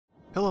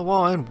Hello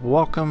all and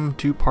welcome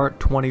to part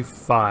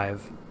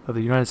 25 of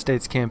the United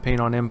States campaign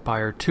on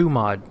Empire 2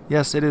 mod.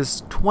 Yes, it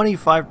is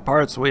 25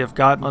 parts we have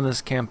got on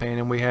this campaign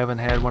and we haven't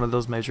had one of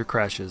those major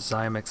crashes.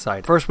 I am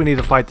excited. First we need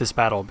to fight this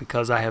battle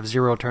because I have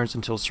 0 turns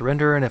until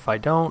surrender, and if I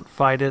don't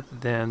fight it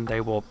then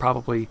they will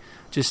probably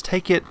just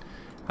take it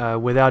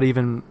without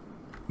even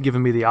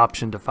giving me the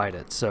option to fight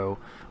it. So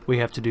we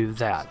have to do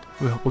that.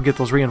 We'll get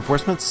those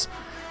reinforcements.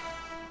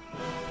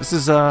 This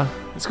is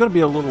it's going to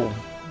be a little...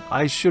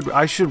 I should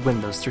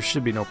win this. There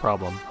should be no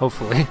problem,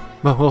 hopefully.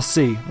 But we'll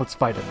see. Let's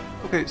fight it.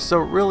 Okay, so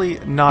really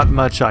not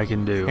much I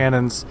can do.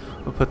 Cannons,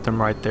 we'll put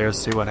them right there,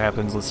 see what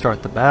happens. Let's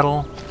start the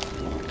battle.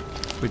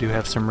 We do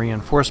have some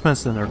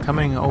reinforcements, and they're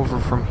coming over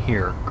from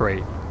here.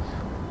 Great.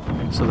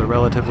 So they're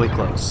relatively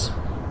close.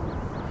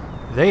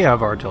 They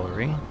have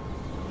artillery.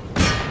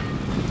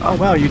 Oh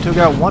wow, you took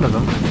out one of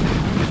them.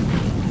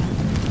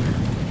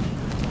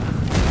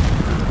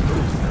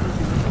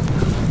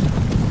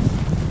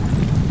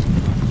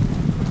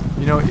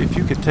 You know, if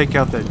you could take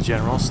out that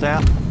general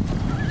staff,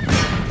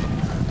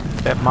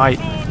 that might...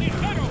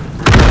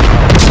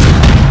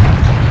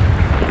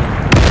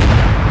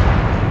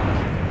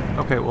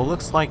 Okay, well,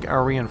 looks like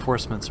our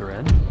reinforcements are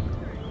in.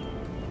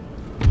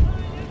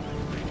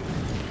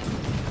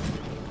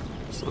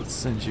 So let's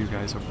send you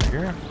guys over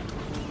here.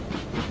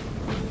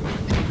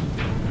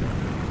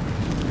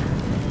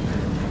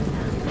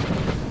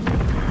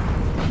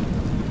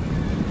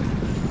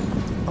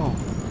 Oh,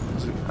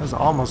 that was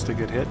almost a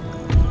good hit.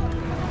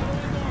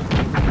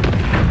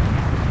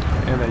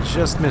 And they're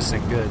just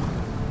missing. Good.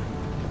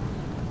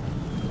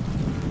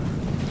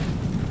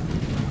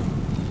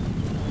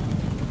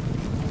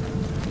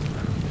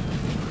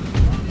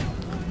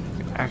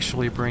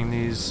 Actually bring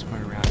these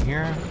right around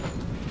here.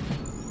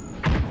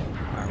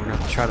 Alright, we're going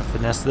to try to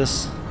finesse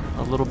this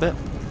a little bit.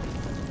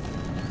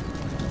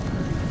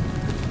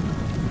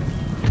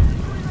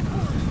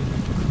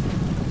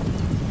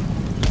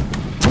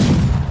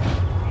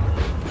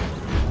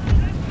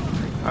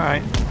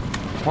 Alright.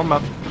 Warm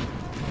up.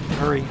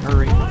 Hurry,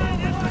 hurry.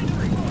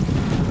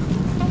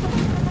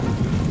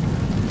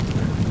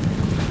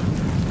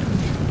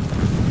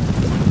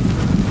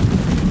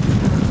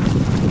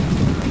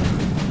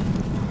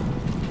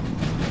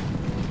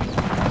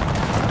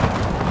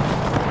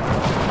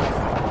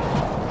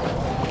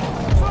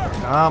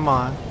 Come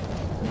on.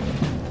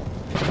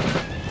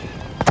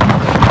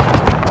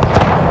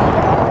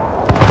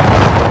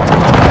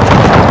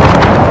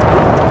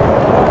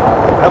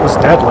 That was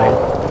deadly.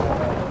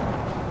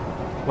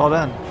 Well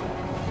done.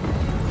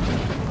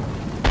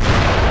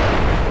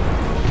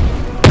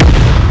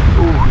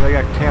 Ooh, they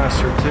got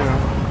canister too.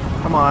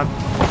 Come on.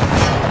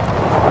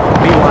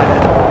 Beeline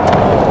it.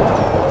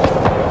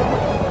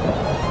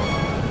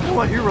 You know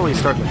what? You're really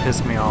starting to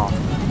piss me off.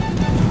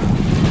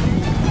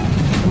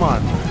 Come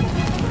on.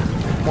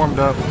 Warmed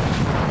up.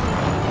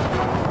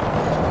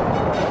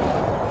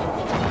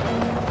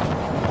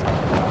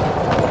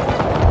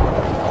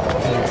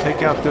 Can you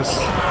take out this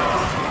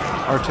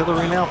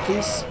artillery now,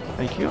 please?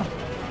 Thank you.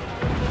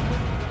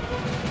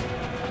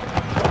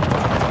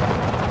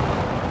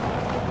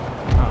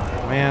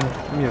 Oh man,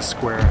 give me a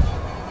square.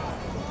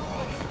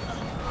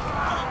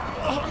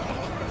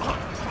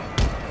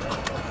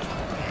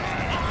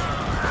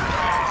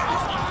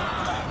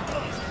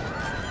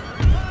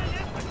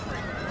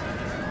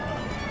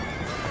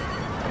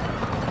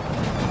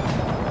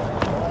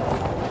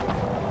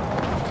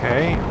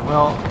 Okay,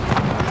 well,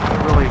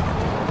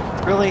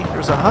 really,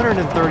 there's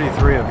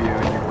 133 of you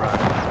and you run.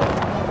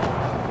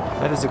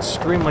 That is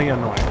extremely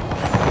annoying.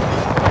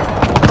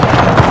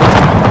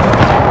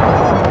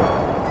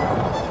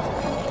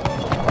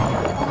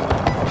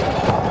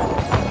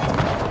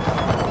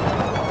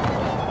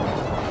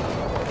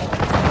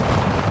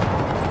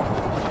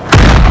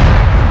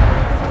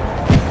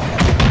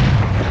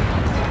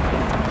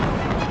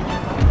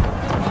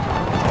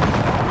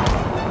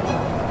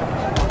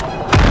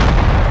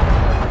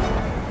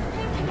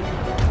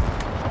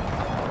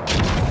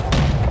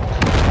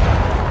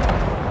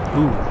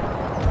 Ooh.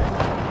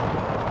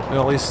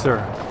 Well, at least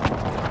they're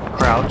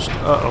crouched.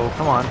 Uh-oh,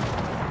 come on.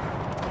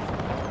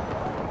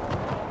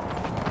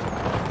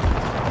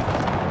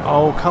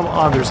 Oh, come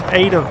on, there's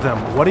 8 of them.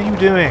 What are you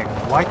doing?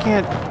 Why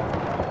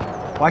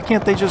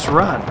can't they just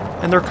run?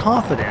 And they're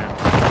confident.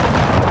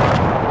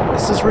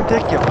 This is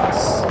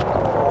ridiculous.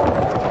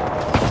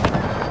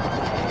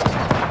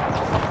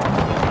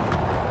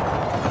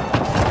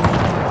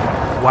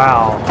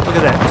 Wow, look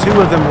at that. 2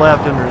 of them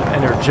left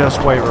and they're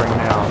just wavering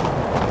now.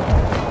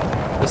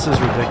 This is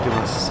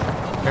ridiculous.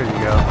 There you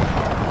go.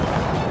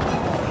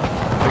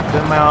 Pick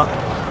them out.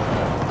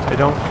 They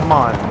don't... Come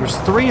on. There's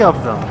 3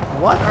 of them.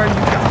 What are you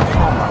doing?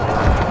 Oh my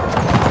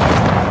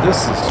god.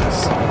 This is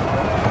just...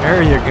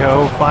 There you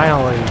go.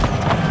 Finally.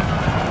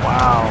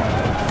 Wow.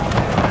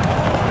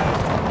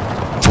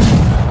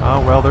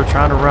 Oh, well, they're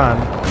trying to run.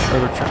 Or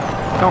they're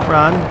trying... Don't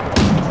run.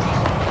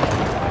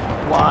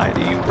 Why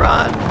do you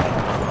run?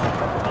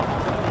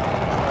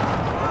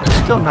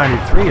 There's still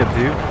 93 of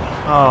you.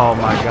 Oh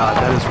my god,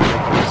 that is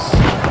ridiculous.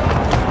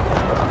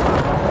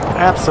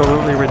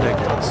 Absolutely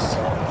ridiculous.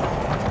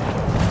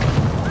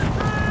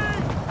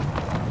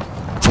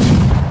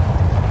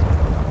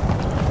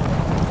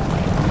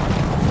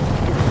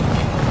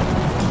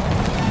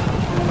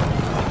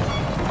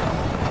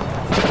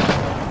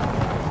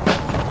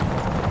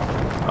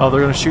 Oh,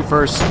 they're gonna shoot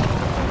first. Oh!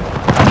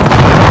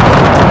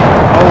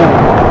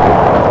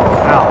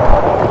 Ow.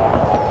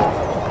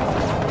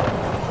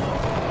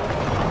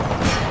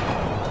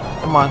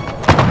 Come on.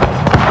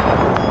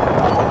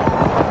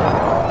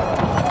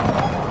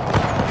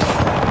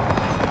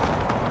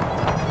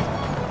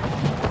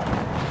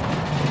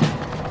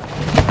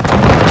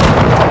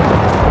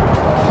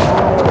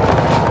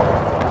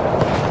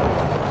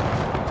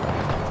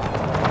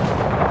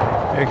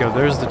 There you go,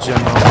 there's the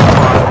general. Come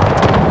on.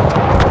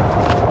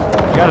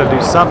 You gotta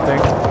do something.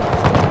 Here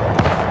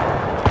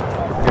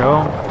we go.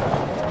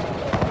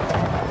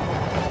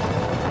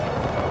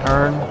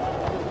 Turn.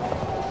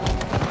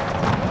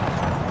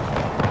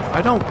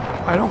 I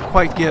don't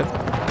quite get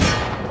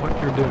what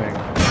you're doing.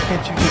 Why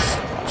can't you just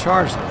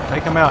charge them?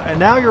 Take them out. And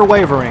now you're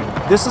wavering.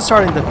 This is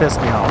starting to piss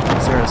me off.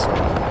 Seriously.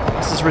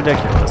 This is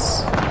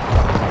ridiculous.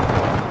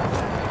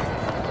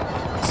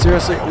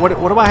 Seriously, what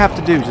do I have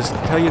to do? Just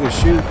tell you to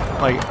shoot?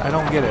 Like, I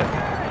don't get it.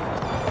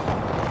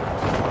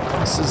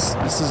 This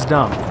is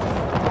dumb.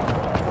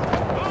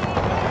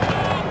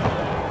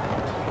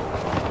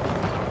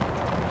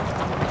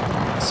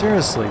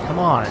 Seriously, come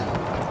on.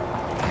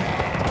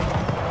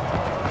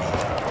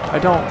 I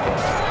don't...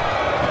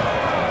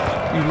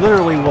 You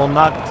literally will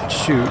not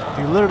shoot.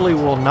 You literally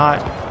will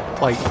not,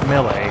 like,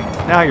 melee.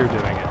 Now you're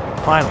doing it.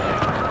 Finally.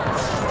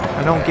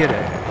 I don't get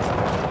it.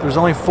 There's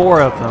only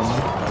 4 of them.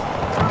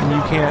 And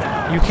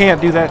you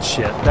can't do that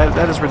shit.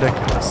 That is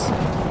ridiculous.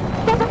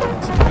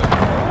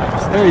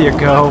 There you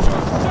go.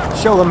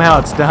 Show them how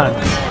it's done.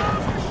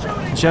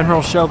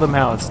 General, show them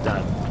how it's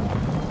done.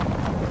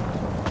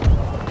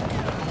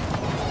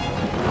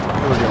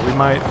 Here we go. We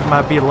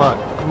might be luck.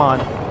 Come on.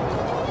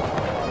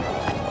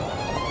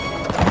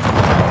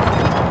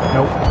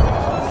 Nope.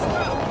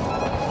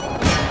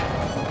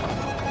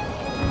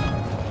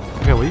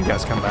 Okay, well you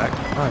guys come back.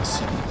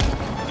 Nice.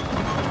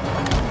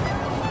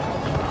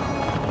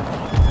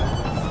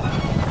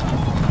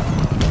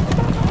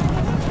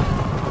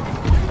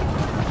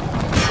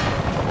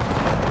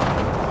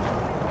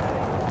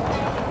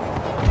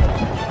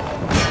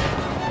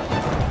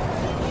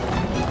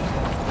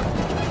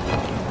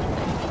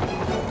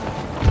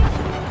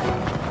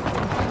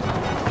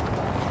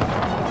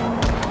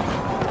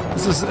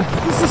 This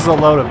is a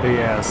load of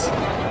BS.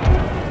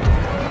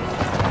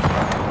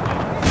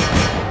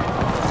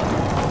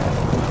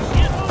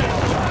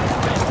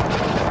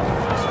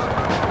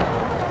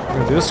 We're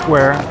gonna do a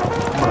square.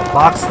 I'm gonna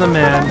box them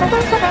in.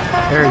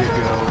 There you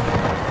go.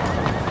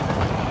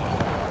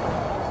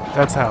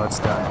 That's how it's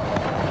done.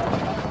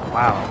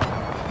 Wow.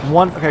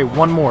 Okay,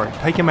 one more.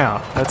 Take him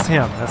out. That's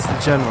him. That's the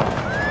general.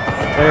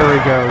 There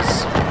he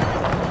goes.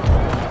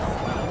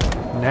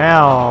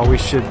 Now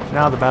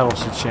the battle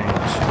should change.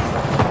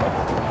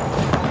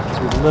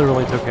 We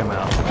literally took him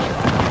out.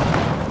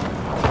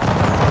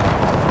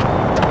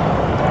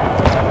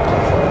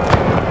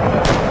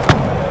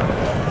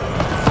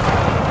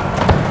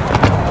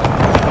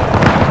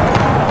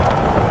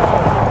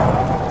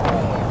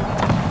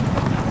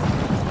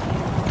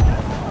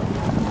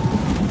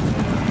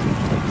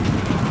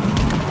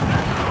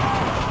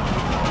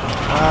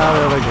 Ah,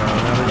 there they go.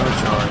 Now they're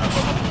gonna charge.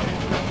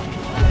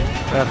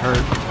 That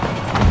hurt.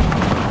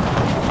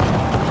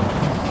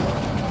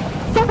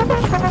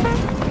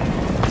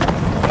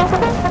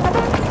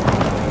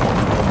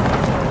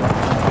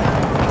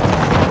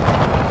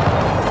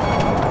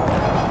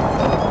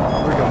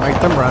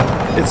 Them run.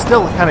 It's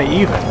still kind of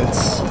even.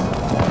 It's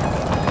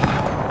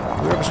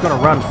we're just going to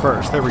run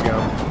first. There we go.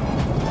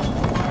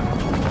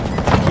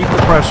 Keep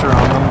the pressure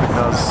on them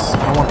because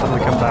I want them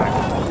to come back.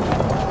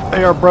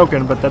 They are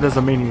broken, but that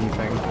doesn't mean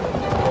anything.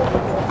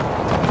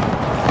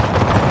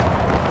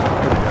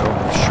 There we go.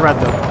 Shred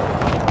them.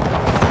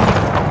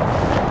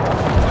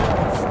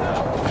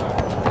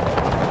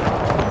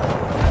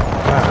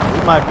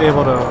 We might be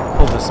able to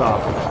pull this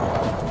off.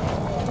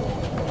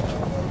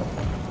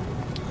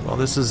 Well,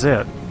 this is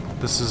it.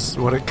 This is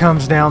what it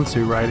comes down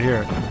to right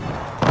here.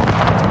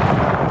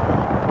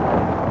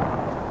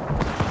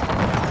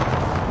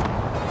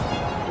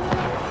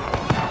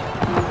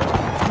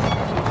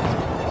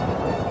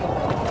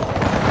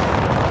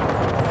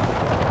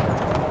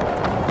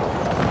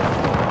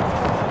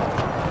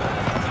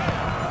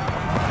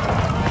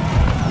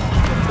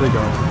 There you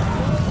go.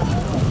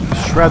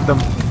 Shred them.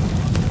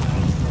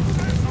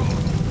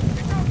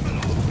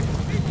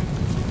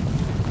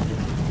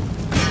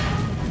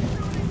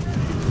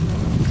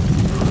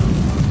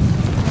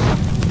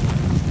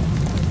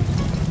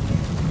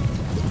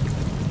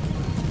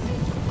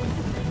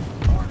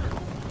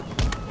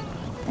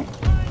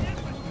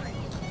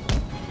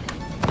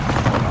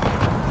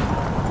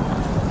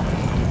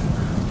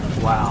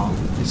 Wow,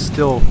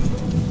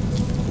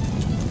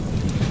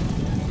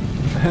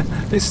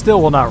 they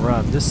still will not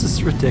run. This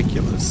is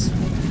ridiculous.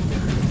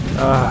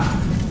 There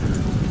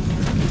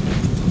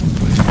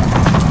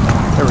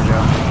we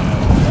go.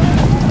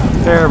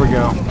 There we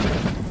go.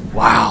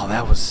 Wow,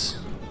 that was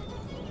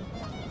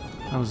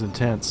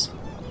intense.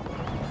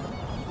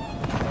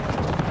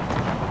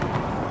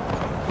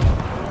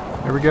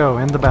 There we go,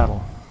 end the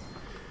battle.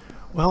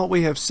 Well,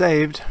 we have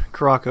saved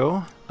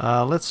Caraco.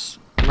 Let's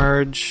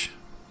merge.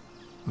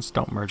 Let's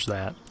don't merge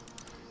that.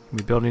 Can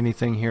we build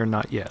anything here?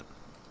 Not yet.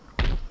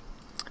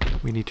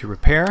 We need to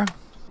repair.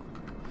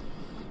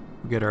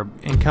 We get our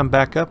income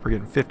back up. We're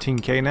getting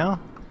 15K now.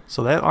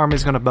 So that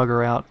army's going to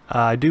bugger out.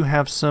 I do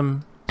have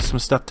some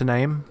stuff to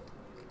name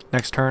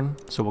next turn,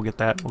 so we'll get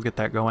that. We'll get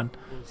that going.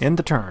 End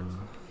the turn.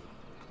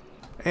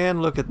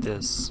 And look at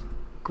this.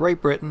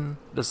 Great Britain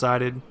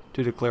decided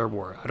to declare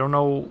war. I don't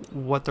know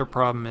what their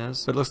problem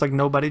is, but it looks like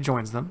nobody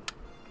joins them.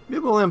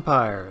 Mughal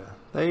Empire.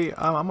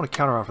 I'm going to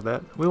counteroffer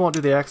that. We won't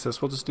do the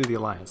Axis. We'll just do the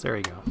alliance. There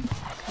you go.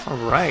 All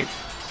right.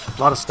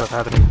 A lot of stuff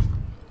happening.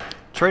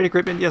 Trade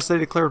agreement. Yes, they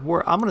declared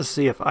war. I'm going to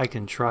see if I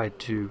can try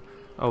to.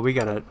 Oh, we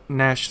got to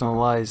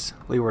nationalize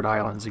Leeward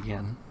Islands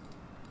again.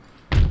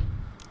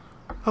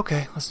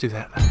 Okay, let's do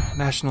that.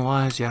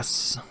 Nationalize.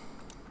 Yes.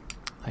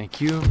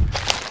 Thank you.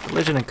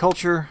 Religion and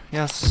culture.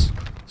 Yes.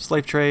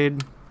 Slave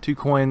trade. 2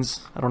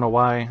 coins. I don't know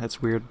why.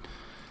 That's weird.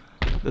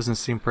 Doesn't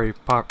seem pretty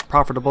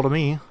profitable to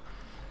me.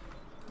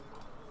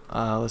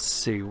 Let's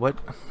see. What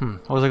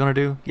was I going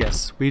to do?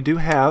 Yes, we do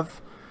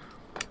have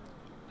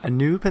a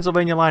new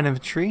Pennsylvania Line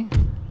Infantry.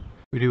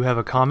 We do have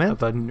a comment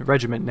of a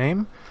regiment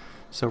name.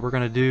 So we're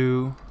going to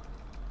do...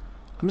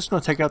 I'm just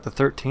going to take out the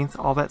 13th,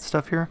 all that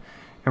stuff here.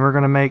 And we're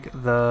going to make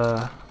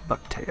the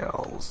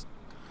Bucktails.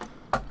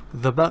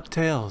 The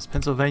Bucktails,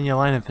 Pennsylvania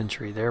Line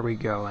Infantry. There we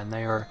go. And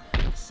they are...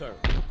 Sir.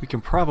 We can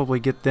probably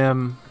get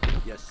them...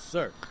 Yes,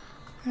 sir.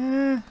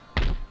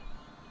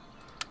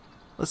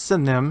 Let's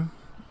send them,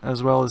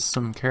 as well as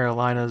some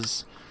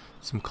Carolinas,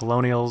 some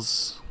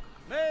Colonials.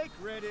 Make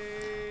ready.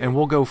 And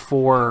we'll go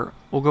for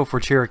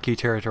Cherokee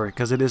territory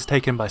because it is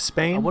taken by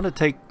Spain. I want to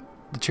take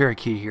the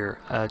Cherokee here,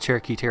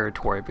 Cherokee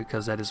territory,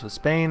 because that is with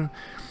Spain.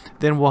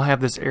 Then we'll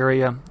have this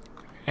area,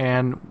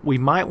 and we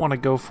might want to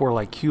go for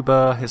like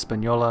Cuba,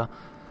 Hispaniola,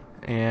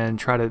 and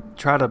try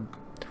to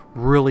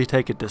really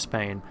take it to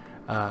Spain.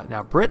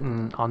 Now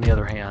Britain, on the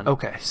other hand.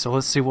 Okay, so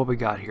let's see what we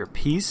got here.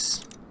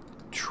 Peace,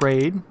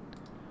 trade.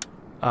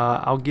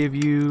 I'll give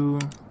you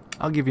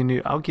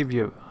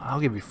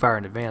fire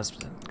in advance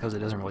because it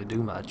doesn't really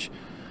do much.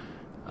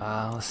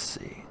 Let's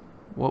see.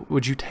 What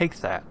would you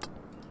take that?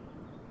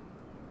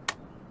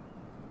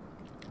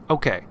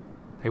 Okay,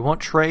 they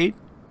want trade,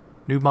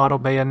 new model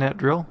bayonet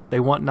drill. They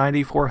want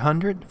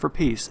 9,400 for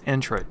peace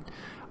and trade.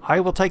 I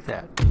will take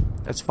that.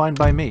 That's fine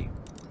by me.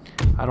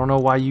 I don't know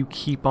why you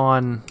keep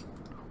on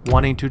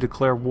wanting to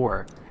declare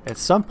war. At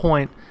some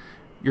point,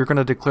 you're going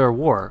to declare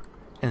war,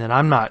 and then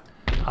I'm not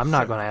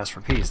going to ask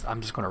for peace. I'm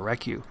just going to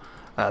wreck you.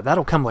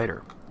 That'll come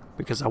later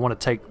because I want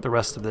to take the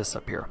rest of this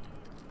up here.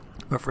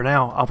 But for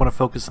now, I want to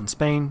focus on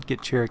Spain,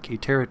 get Cherokee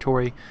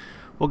territory.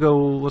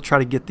 We'll try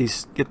to get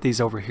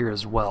these over here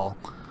as well.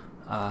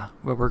 But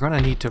we're going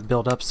to need to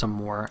build up some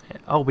more.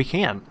 Oh, we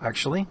can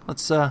actually.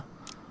 Let's get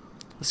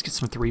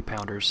some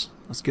 3-pounders.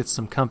 Let's get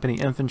some company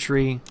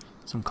infantry,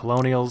 some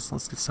colonials.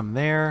 Let's get some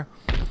there.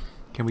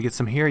 Can we get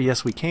some here?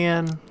 Yes, we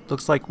can.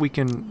 Looks like we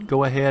can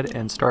go ahead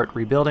and start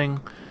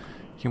rebuilding.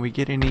 Can we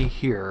get any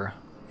here?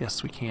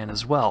 Yes, we can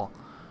as well.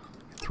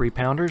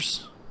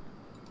 3-pounders,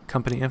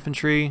 company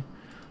infantry,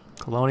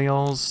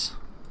 colonials.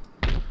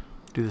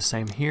 Do the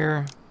same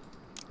here.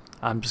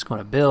 I'm just going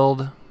to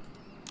build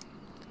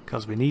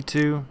because we need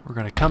to. We're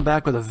going to come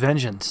back with a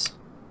vengeance.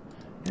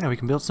 Yeah, we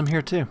can build some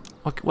here too.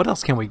 What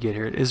else can we get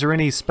here? Is there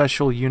any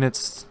special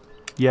units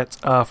yet?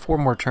 4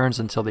 more turns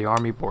until the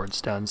army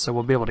board's done, so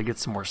we'll be able to get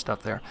some more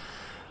stuff there.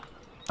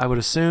 I would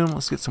assume.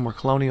 Let's get some more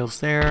colonials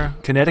there.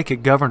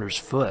 Connecticut Governor's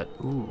Foot.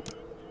 Ooh.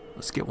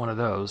 Let's get one of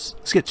those.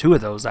 Let's get 2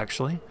 of those,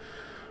 actually.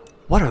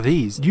 What are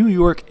these? New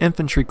York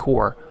Infantry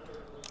Corps.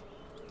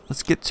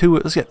 Let's get 2.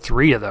 Let's get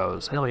 3 of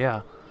those. Hell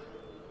yeah.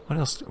 What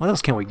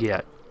else can we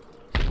get?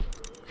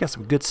 We got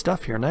some good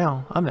stuff here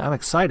now. I'm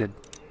excited.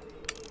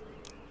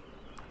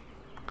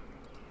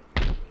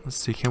 Let's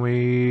see. Can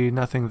we...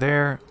 Nothing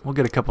there. We'll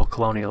get a couple of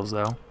colonials,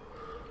 though.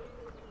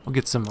 We'll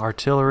get some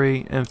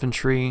artillery,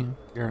 infantry,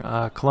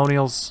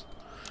 colonials,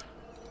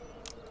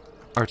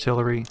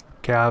 artillery,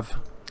 cav.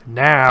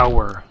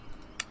 Now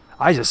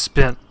I just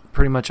spent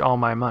pretty much all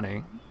my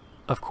money,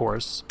 of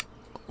course.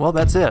 Well,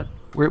 that's it.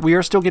 We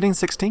are still getting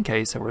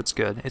 16K, so it's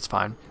good. It's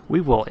fine. We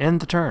will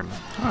end the turn.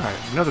 Alright,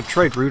 another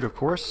trade route, of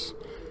course.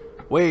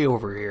 Way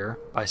over here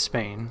by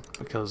Spain,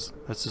 because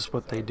that's just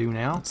what they do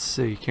now. Let's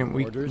see,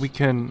 we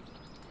can...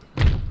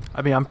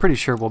 I mean, I'm pretty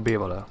sure we'll be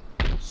able to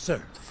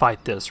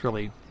fight this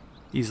really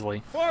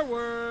easily.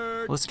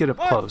 Forward. Let's get up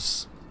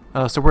close.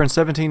 So we're in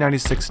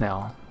 1796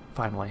 now,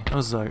 finally. That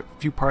was a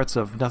few parts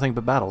of nothing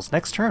but battles.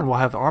 Next turn, we'll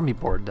have the army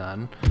board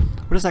done.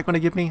 What is that going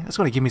to give me? It's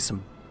going to give me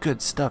some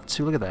good stuff,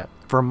 too. Look at that.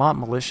 Vermont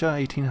Militia,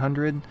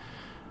 1800.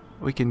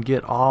 we can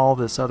get all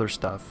this other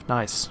stuff.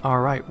 Nice.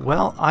 Alright,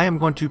 well, I am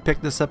going to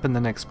pick this up in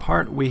the next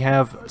part. We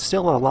have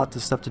still a lot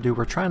of stuff to do.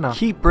 We're trying to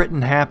keep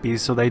Britain happy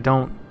so they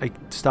don't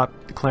stop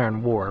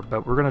declaring war,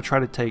 but we're going to try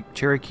to take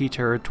Cherokee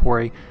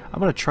territory. I'm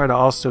going to try to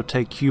also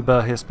take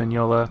Cuba,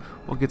 Hispaniola.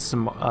 We'll get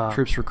some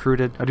troops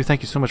recruited. I do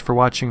thank you so much for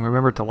watching.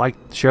 Remember to like,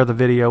 share the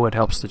video. It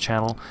helps the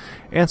channel.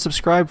 And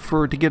subscribe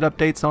to get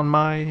updates on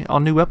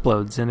new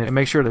uploads. And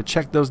make sure to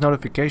check those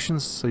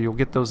notifications so you'll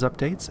get those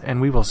updates.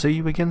 And we will see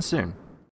you again soon.